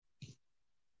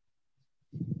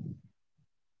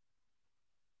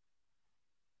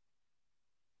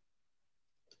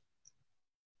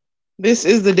This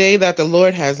is the day that the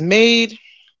Lord has made.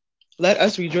 Let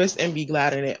us rejoice and be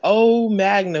glad in it. Oh,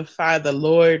 magnify the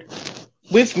Lord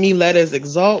with me. Let us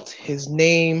exalt his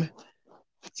name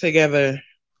together.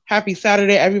 Happy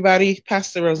Saturday, everybody.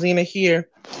 Pastor Rosina here,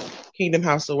 Kingdom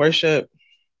House of Worship,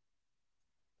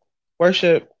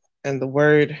 and the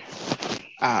Word.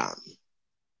 Um,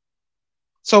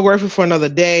 so grateful for another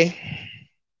day,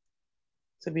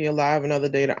 to be alive, another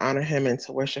day to honor him and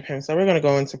to worship him. So we're going to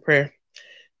go into prayer,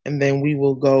 and then we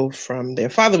will go from there.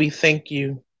 Father, we thank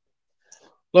you.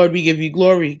 Lord, we give you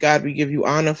glory. God, we give you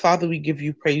honor. Father, we give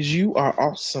you praise. You are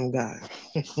awesome, God.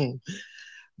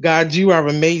 God, you are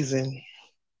amazing.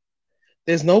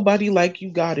 There's nobody like you,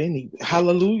 God, anywhere.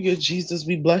 Hallelujah, Jesus,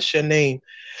 we bless your name.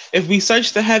 If we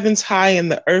search the heavens high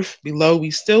and the earth below,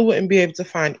 we still wouldn't be able to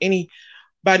find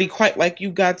anybody quite like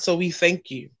you, God, so we thank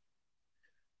you.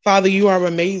 Father, you are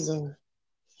amazing.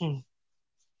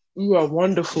 You are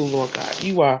wonderful, Lord God.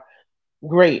 You are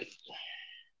great.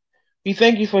 We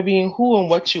thank you for being who and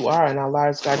what you are in our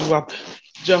lives, God. You are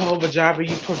Jehovah Jireh.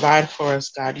 You provide for us,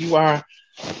 God. You are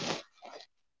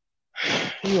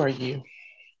you.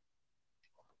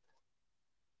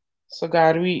 So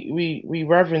God, we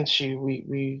reverence you.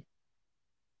 We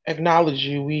acknowledge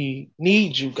you. We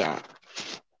need you, God.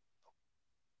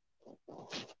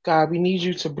 God, we need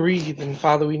you to breathe. And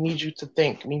Father, we need you to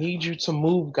think. We need you to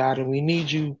move, God. And we need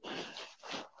you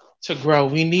to grow.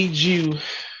 We need you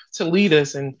to lead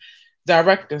us and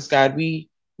direct us, God. We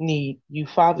need you.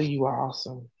 Father, you are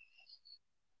awesome.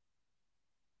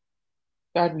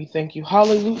 God, we thank you.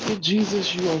 Hallelujah,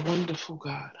 Jesus, you are wonderful,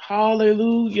 God.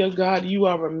 Hallelujah, God, you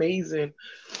are amazing.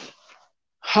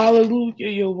 Hallelujah,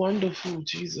 you're wonderful,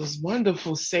 Jesus.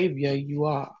 Wonderful Savior, you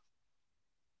are.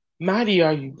 Mighty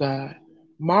are you, God.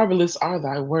 Marvelous are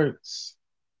thy works.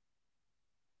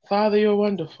 Father, you're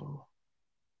wonderful.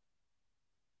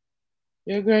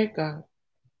 You're a great God.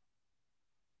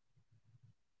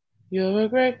 You're a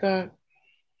great God.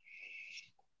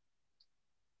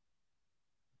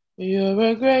 You're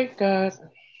a great God.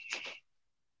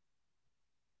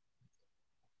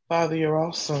 Father, you're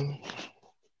awesome.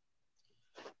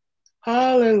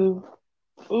 Hallelujah.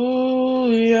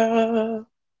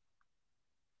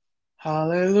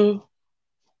 Hallelujah.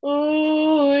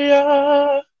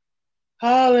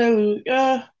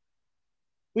 Hallelujah.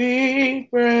 We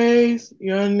praise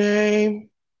your name.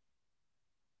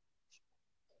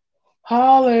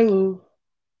 Hallelujah.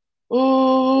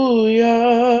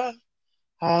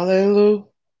 Hallelujah.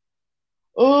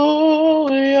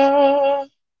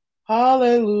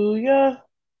 Hallelujah.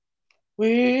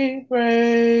 We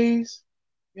praise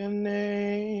your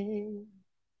name.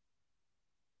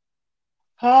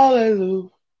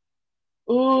 Hallelujah.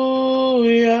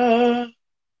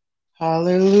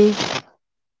 Hallelujah.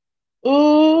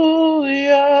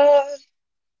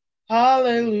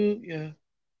 Hallelujah.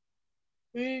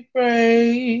 We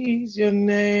praise your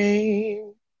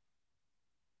name.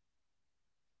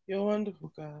 You're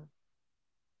wonderful, God.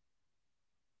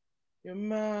 You're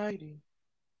mighty.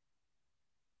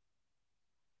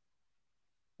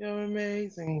 You're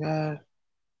amazing, God.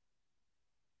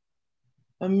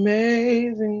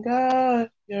 Amazing, God.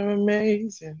 You're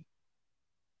amazing.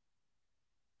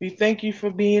 We thank you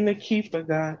for being a keeper,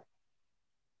 God.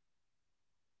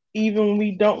 Even when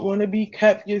we don't want to be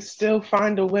kept, you still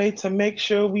find a way to make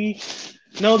sure we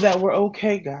know that we're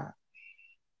okay, God.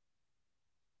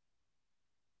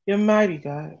 You're mighty,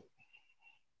 God.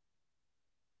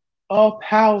 All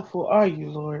powerful are you,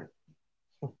 Lord.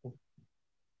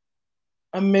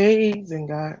 Amazing,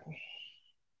 God.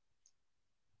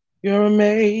 You're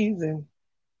amazing.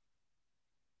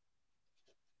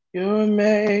 You're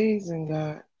amazing,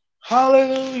 God.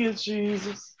 Hallelujah,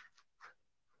 Jesus.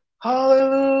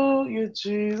 Hallelujah,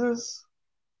 Jesus.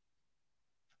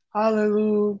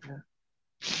 Hallelujah.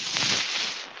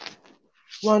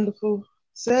 Wonderful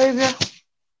Savior.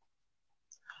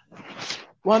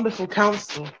 Wonderful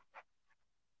Counselor.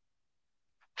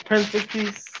 Prince of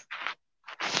Peace.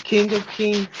 King of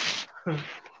Kings.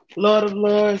 Lord of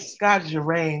Lords. God, you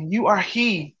reign. You are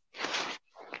He.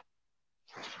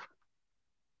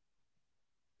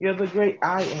 You're the great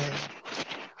I am.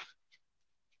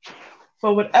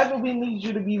 For whatever we need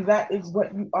you to be, that is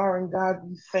what you are. And God,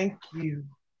 we thank you.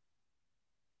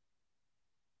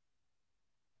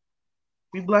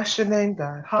 We bless your name,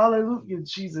 God. Hallelujah,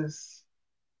 Jesus.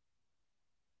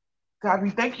 God,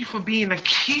 we thank you for being a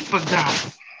keeper,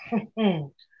 God.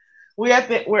 we're at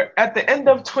the end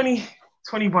of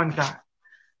 2021, God.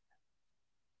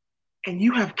 And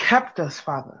you have kept us,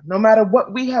 Father. No matter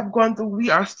what we have gone through, we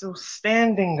are still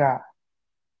standing, God.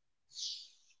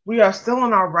 We are still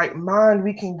in our right mind.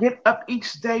 We can get up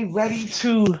each day ready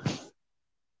to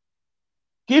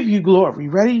give you glory,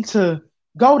 ready to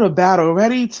go to battle,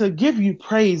 ready to give you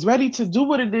praise, ready to do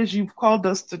what it is you've called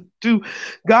us to do.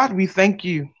 God, we thank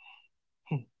you.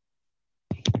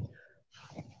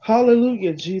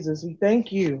 Hallelujah, Jesus. We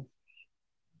thank you.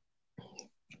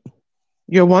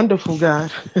 You're wonderful,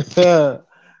 God.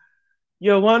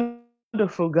 You're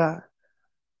wonderful, God.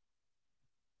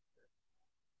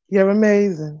 You're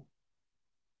amazing.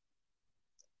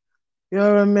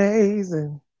 You're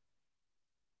amazing.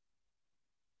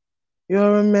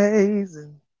 You're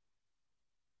amazing.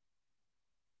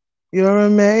 You're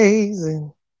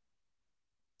amazing.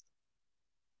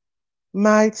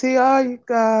 Mighty are you,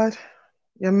 God.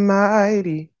 You're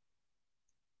mighty.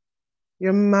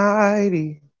 You're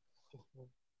mighty.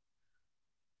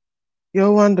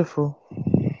 You're wonderful.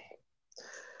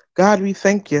 God, we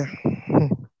thank you.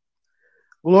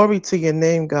 Glory to your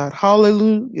name, God.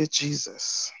 Hallelujah,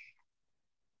 Jesus.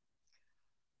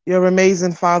 You're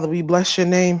amazing, Father. We bless your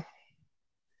name.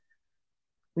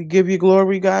 We give you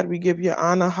glory, God. We give you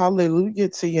honor. Hallelujah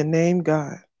to your name,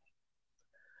 God.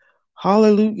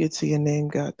 Hallelujah to your name,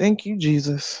 God. Thank you,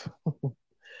 Jesus.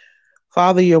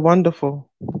 Father, you're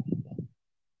wonderful.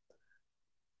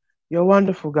 You're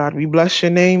wonderful, God. We bless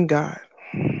your name, God.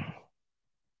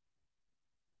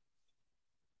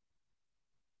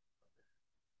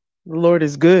 The Lord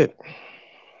is good.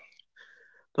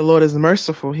 The Lord is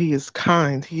merciful. He is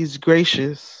kind. He is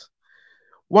gracious.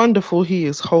 Wonderful. He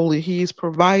is holy. He is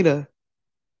provider.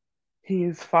 He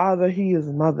is father. He is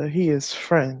mother. He is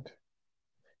friend.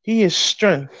 He is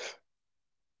strength.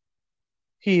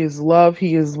 He is love.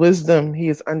 He is wisdom. He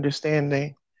is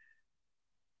understanding.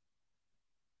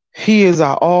 He is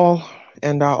our all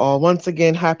and our all. Once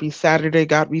again, happy Saturday.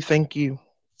 God, we thank you.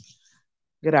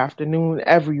 Good afternoon,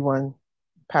 everyone.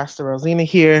 Pastor Rosina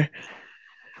here.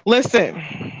 Listen,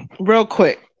 real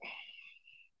quick.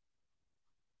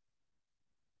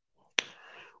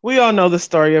 We all know the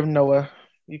story of Noah.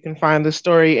 You can find the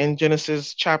story in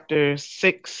Genesis chapter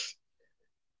 6,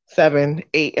 7,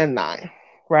 8, and 9,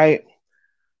 right?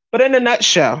 But in a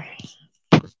nutshell,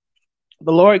 the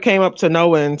Lord came up to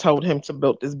Noah and told him to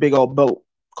build this big old boat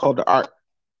called the ark.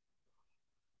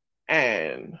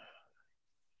 And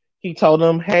he told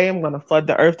him, hey, I'm going to flood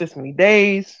the earth this many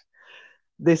days.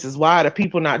 This is why the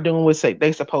people not doing what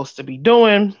they're supposed to be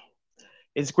doing.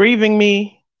 It's grieving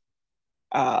me.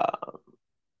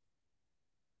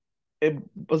 It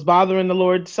was bothering the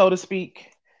Lord, so to speak,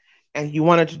 and you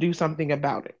wanted to do something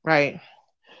about it, right?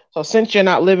 So since you're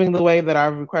not living the way that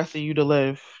I've requested you to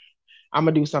live, I'm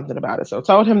going to do something about it. So I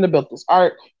told him to build this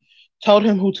ark, told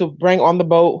him who to bring on the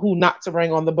boat, who not to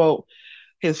bring on the boat,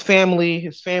 his family,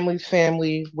 his family's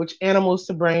family, which animals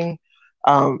to bring,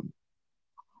 how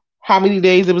many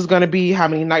days it was going to be, how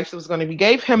many nights it was going to be.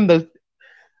 Gave him the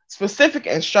specific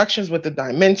instructions with the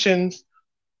dimensions,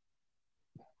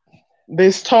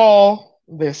 this tall,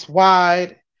 this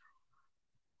wide,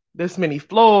 this many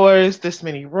floors, this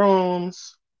many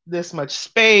rooms, this much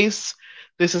space.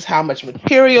 This is how much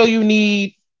material you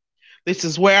need. This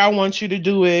is where I want you to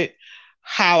do it,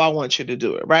 how I want you to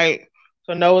do it, right?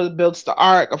 So Noah builds the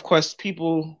ark. Of course,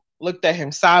 people looked at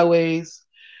him sideways,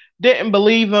 didn't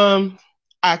believe him.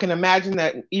 I can imagine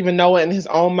that even Noah in his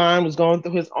own mind was going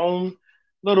through his own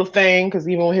little thing, because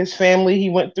even with his family, he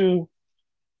went through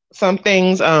some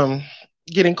things,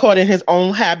 getting caught in his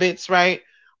own habits, right?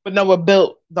 But Noah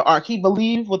built the ark. He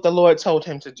believed what the Lord told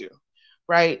him to do,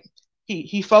 right?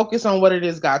 He focused on what it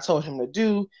is God told him to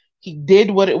do. He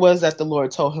did what it was that the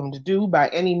Lord told him to do by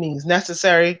any means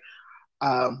necessary.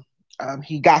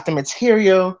 He got the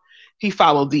material. He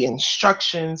followed the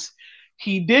instructions.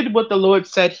 He did what the Lord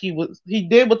said he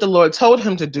did what the Lord told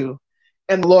him to do.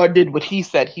 And the Lord did what he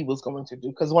said he was going to do.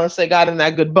 Because once they got in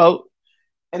that good boat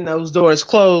and those doors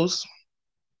closed,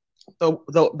 the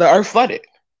earth flooded.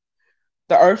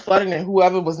 The earth flooded, and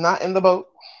whoever was not in the boat,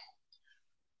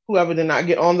 whoever did not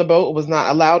get on the boat, was not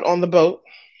allowed on the boat,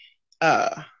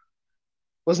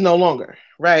 was no longer,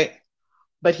 right?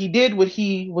 But he did what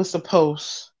he was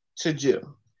supposed to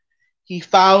do. He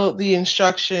followed the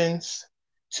instructions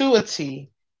to a T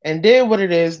and did what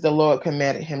it is the Lord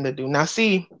commanded him to do. Now,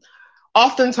 see,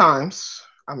 oftentimes,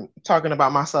 I'm talking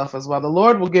about myself as well, the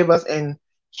Lord will give us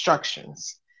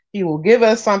instructions. He will give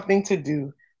us something to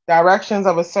do, directions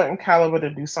of a certain caliber to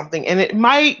do something, and it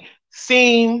might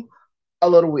seem a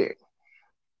little weird.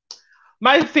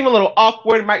 Might seem a little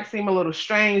awkward, might seem a little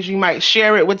strange. You might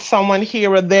share it with someone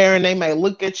here or there, and they may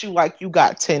look at you like you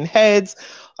got 10 heads.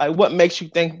 Like, what makes you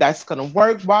think that's going to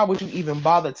work? Why would you even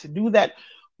bother to do that?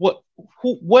 What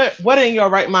in your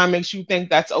right mind makes you think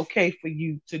that's okay for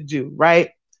you to do,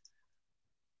 right?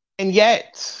 And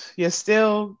yet you're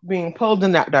still being pulled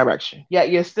in that direction.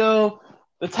 Yet you're still,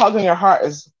 the tug in your heart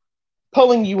is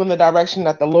pulling you in the direction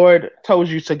that the Lord told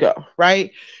you to go,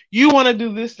 right? You want to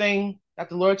do this thing that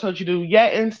the Lord told you to do,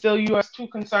 yet and still you are too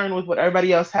concerned with what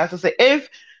everybody else has to say. If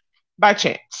by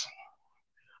chance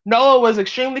Noah was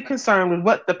extremely concerned with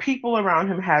what the people around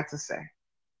him had to say,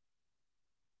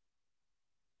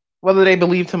 whether they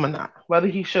believed him or not, whether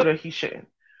he should or he shouldn't,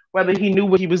 whether he knew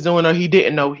what he was doing or he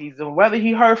didn't know what he's doing, whether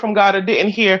he heard from God or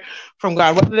didn't hear from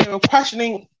God, whether they were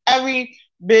questioning every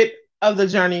bit of the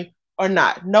journey or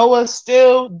not. Noah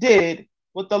still did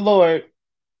what the Lord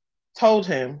told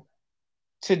him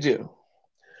to do.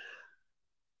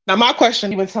 Now, my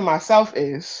question, even to myself,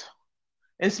 is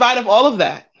in spite of all of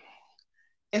that,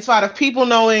 in spite of people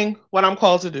knowing what I'm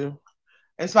called to do,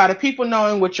 in spite of people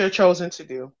knowing what you're chosen to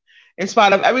do, in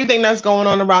spite of everything that's going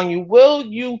on around you, will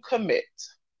you commit?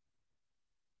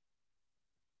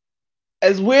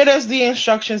 As weird as the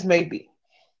instructions may be,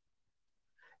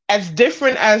 as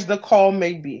different as the call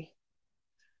may be,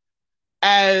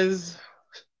 as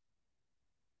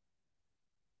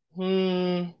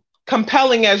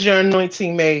compelling as your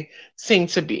anointing may seem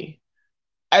to be,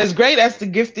 as great as the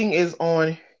gifting is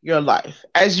on your life,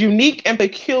 as unique and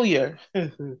peculiar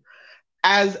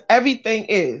as everything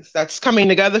is that's coming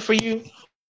together for you,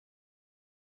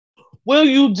 will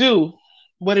you do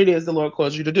what it is the Lord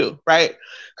calls you to do, right?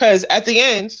 Because at the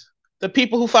end, the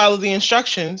people who follow the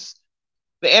instructions,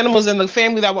 the animals in the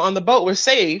family that were on the boat were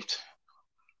saved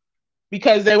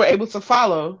because they were able to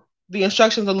follow the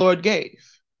instructions the Lord gave,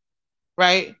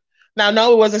 right? Now,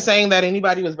 no, it wasn't saying that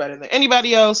anybody was better than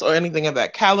anybody else or anything of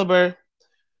that caliber.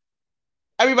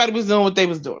 Everybody was doing what they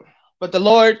was doing, but the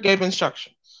Lord gave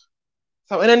instructions.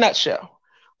 So in a nutshell,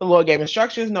 the Lord gave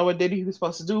instructions. Noah did what he was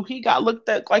supposed to do. He got looked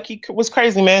at like he was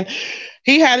crazy, man.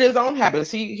 He had his own habits.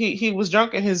 He was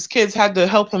drunk and his kids had to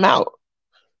help him out.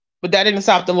 But that didn't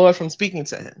stop the Lord from speaking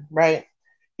to him, right?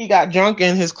 He got drunk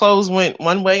and his clothes went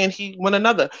one way and he went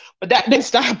another. But that didn't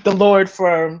stop the Lord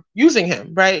from using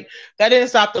him, right? That didn't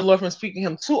stop the Lord from speaking to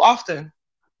him. Too often,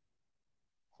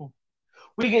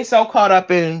 we get so caught up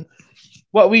in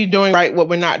what we're doing right, what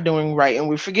we're not doing right, and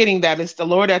we're forgetting that it's the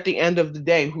Lord at the end of the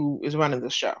day who is running the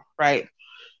show, right?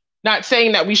 Not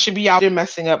saying that we should be out there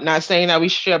messing up, not saying that we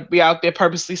should be out there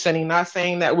purposely sinning, not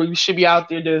saying that we should be out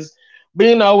there just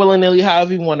being all willy-nilly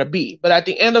however you want to be. But at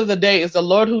the end of the day, it's the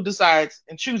Lord who decides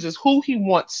and chooses who he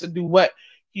wants to do what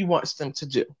he wants them to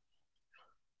do.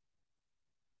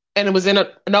 And it was in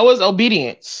Noah's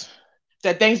obedience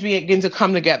that things begin to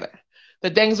come together,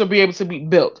 that things will be able to be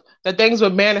built, that things were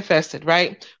manifested,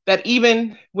 right? That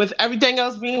even with everything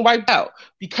else being wiped out,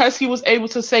 because he was able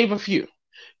to save a few,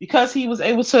 because he was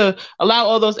able to allow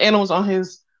all those animals on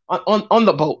his on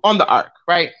the boat, on the ark,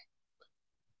 right?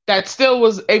 That still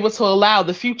was able to allow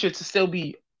the future to still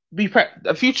be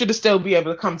the future to still be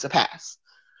able to come to pass,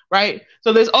 right?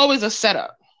 So there's always a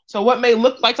setup. So what may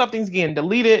look like something's getting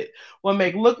deleted, what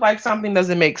may look like something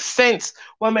doesn't make sense,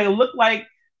 what may look like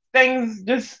things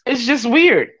just it's just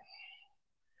weird.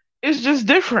 It's just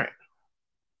different.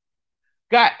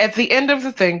 God, at the end of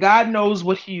the thing, God knows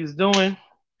what he is doing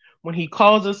when he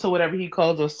calls us to whatever he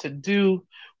calls us to do,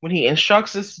 when he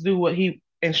instructs us to do what he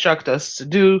instructs us to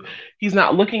do. He's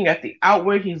not looking at the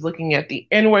outward, he's looking at the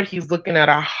inward, he's looking at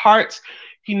our hearts.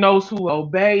 He knows who will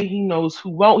obey, he knows who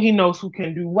won't, he knows who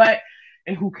can do what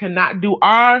and who cannot do.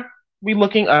 Are we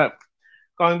looking up?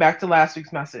 Going back to last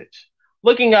week's message.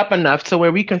 Looking up enough to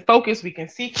where we can focus, we can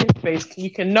seek his face,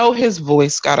 we can know his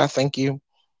voice. God, I thank you.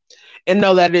 And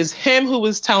know that it is him who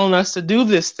is telling us to do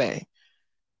this thing.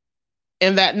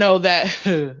 And that know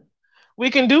that we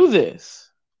can do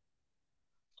this.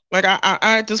 Like I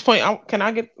at this point, can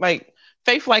I get like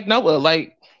faith like Noah?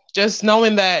 Like just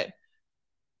knowing that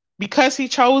because he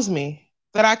chose me,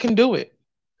 that I can do it,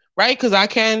 right? Because I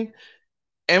can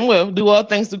and will do all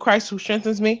things through Christ who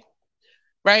strengthens me,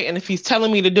 right? And if he's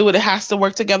telling me to do it, it has to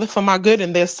work together for my good.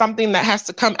 And there's something that has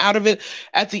to come out of it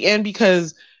at the end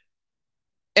because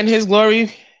in his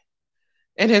glory,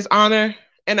 in his honor,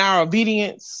 in our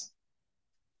obedience,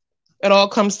 it all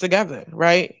comes together,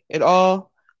 right? It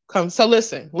all comes. So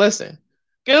listen,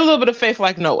 get a little bit of faith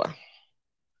like Noah.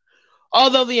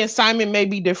 Although the assignment may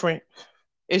be different,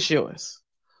 it's yours.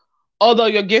 Although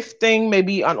your gifting may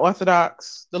be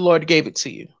unorthodox, the Lord gave it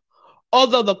to you.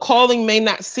 Although the calling may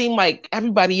not seem like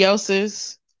everybody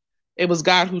else's, it was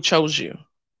God who chose you.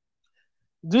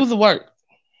 Do the work.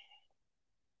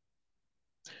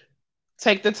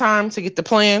 Take the time to get the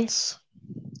plans,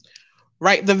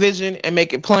 write the vision and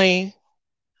make it plain.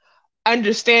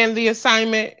 Understand the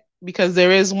assignment because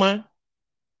there is one.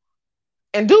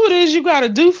 And do what it is you got to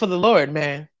do for the Lord,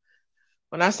 man.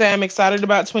 When I say I'm excited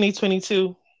about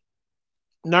 2022,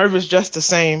 nervous just the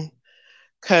same,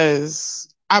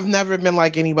 because I've never been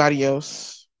like anybody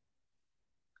else,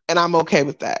 and I'm okay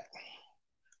with that.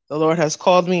 The Lord has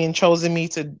called me and chosen me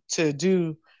to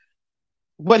do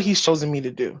what He's chosen me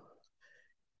to do,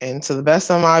 and to the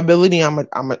best of my ability, I'm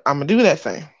gonna do that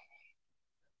thing.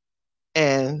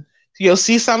 And you'll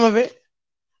see some of it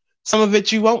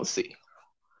you won't see.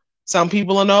 Some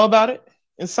people will know about it,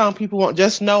 and some people won't.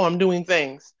 Just know I'm doing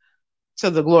things to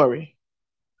the glory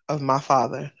of my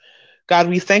Father. God,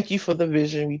 we thank you for the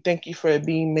vision. We thank you for it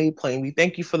being made plain. We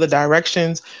thank you for the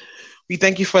directions. We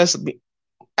thank you for us,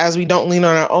 as we don't lean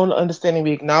on our own understanding,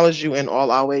 we acknowledge you in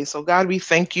all our ways. So, God, we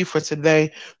thank you for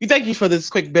today. We thank you for this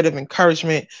quick bit of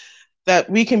encouragement that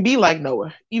we can be like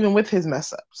Noah, even with his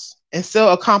mess ups, and still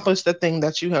accomplish the thing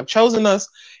that you have chosen us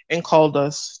and called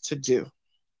us to do.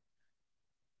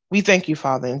 We thank you,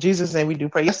 Father. In Jesus' name we do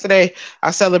pray. Yesterday,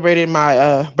 I celebrated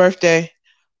my birthday.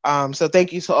 So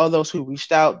thank you to all those who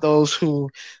reached out, those who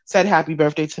said happy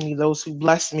birthday to me, those who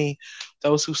blessed me,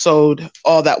 those who sowed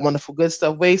all that wonderful good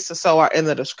stuff. Ways to sow are in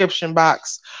the description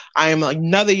box. I am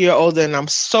another year older, and I'm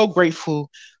so grateful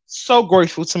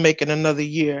to make it another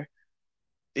year.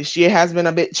 This year has been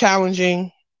a bit challenging,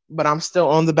 but I'm still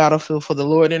on the battlefield for the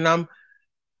Lord, and I'm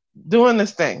doing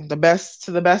this thing the best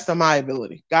of my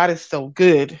ability. God is so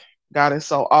good. God is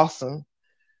so awesome.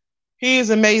 He is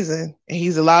amazing, and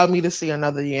He's allowed me to see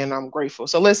another year, and I'm grateful.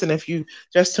 So listen, if you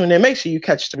just tune in, make sure you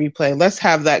catch the replay. Let's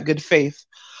have that good faith,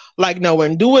 like Noah,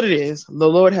 and do what it is the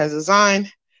Lord has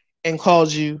designed and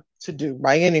called you to do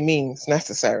by any means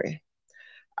necessary.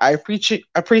 I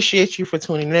appreciate you for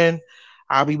tuning in.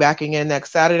 I'll be back again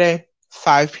next Saturday,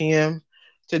 5 p.m.,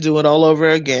 to do it all over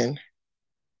again.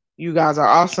 You guys are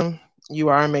awesome. You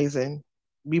are amazing.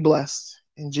 Be blessed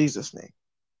in Jesus' name.